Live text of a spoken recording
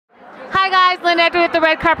Hi guys, Lynette with the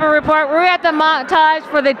Red Carpet Report. We're at the Montage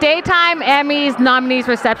for the Daytime Emmys nominees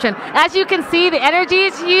reception. As you can see, the energy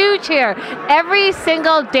is huge here. Every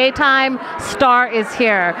single daytime star is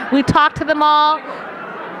here. We talked to them all.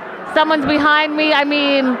 Someone's behind me. I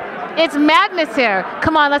mean, it's madness here.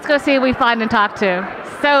 Come on, let's go see who we find and talk to.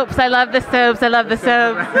 Soaps, I love the soaps, I love the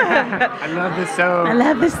soaps. I love the soaps. I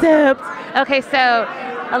love the soaps. Okay, so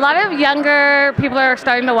a lot of younger people are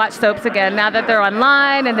starting to watch soaps again now that they're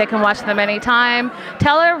online and they can watch them anytime.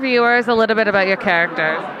 Tell our viewers a little bit about your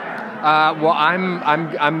characters. Well,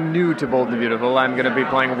 I'm new to Bold and Beautiful. I'm going to be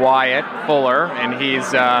playing Wyatt Fuller, and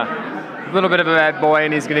he's a little bit of a bad boy,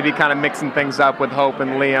 and he's going to be kind of mixing things up with Hope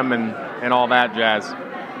and Liam and all that jazz.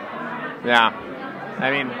 Yeah. I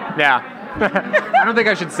mean, yeah. I don't think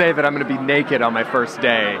I should say that I'm going to be naked on my first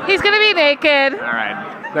day. He's going to be naked. All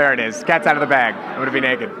right. There it is. Cat's out of the bag. I'm going to be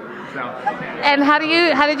naked. So. And how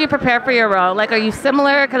did you prepare for your role? Like, are you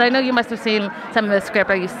similar? Because I know you must have seen some of the script.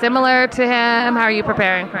 Are you similar to him? How are you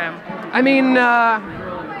preparing for him? I mean,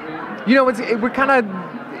 you know, we're kind of,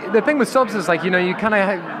 the thing with soaps is like, you know, you kind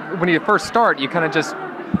of, when you first start, you kind of just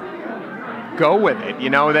go with it, you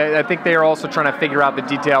know. I think they are also trying to figure out the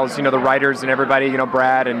details, you know, the writers and everybody, you know,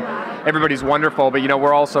 Brad and everybody's wonderful, but, you know,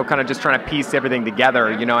 we're also kind of just trying to piece everything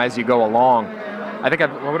together, you know, as you go along. I think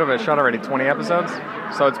what have I shot already? 20 episodes?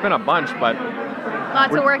 So it's been a bunch, but...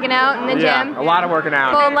 Lots of working out in the gym. Yeah, a lot of working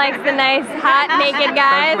out. Bull likes the nice, hot, naked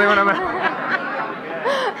guys.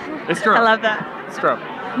 It's true. I love that. It's true.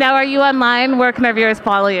 Now, are you online? Where can our viewers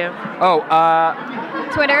follow you? Oh,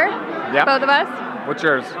 Twitter, yep. Both of us. What's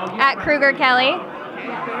yours? At Kruger Kelly.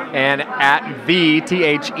 And at THEE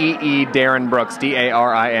Darin Brooks,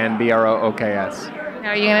 DARINBROOKS. Now,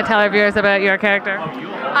 are you going to tell our viewers about your character?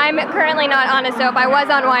 I'm currently not on a soap. I was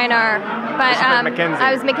on Y&R, but I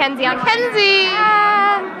was Mackenzie on Mackenzie.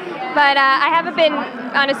 But I haven't been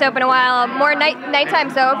on a soap in a while. More nighttime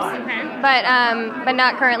soaps, but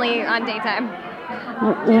not currently on daytime.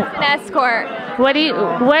 An escort. What do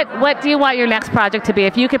you want your next project to be?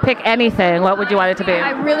 If you could pick anything, what would you want it to be?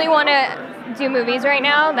 I really want to do movies right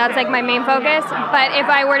now. That's like my main focus. But if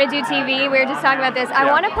I were to do TV, we were just talking about this. I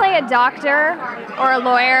want to play a doctor or a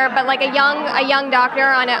lawyer, but like a young doctor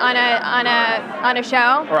on a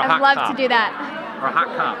show. I'd love to do that. Or a hot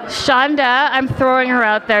cop. Shonda, I'm throwing her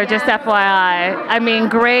out there, just FYI. I mean,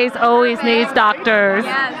 Grey's always needs doctors.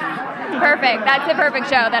 Yes. Perfect. That's the perfect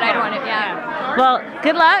show that I'd want it, yeah. Well,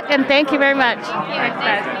 good luck, and thank you very much.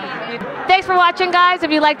 Thanks for watching, guys.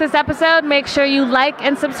 If you like this episode, make sure you like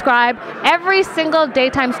and subscribe. Every single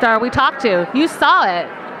daytime star we talked to, you saw it.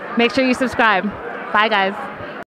 Make sure you subscribe. Bye, guys.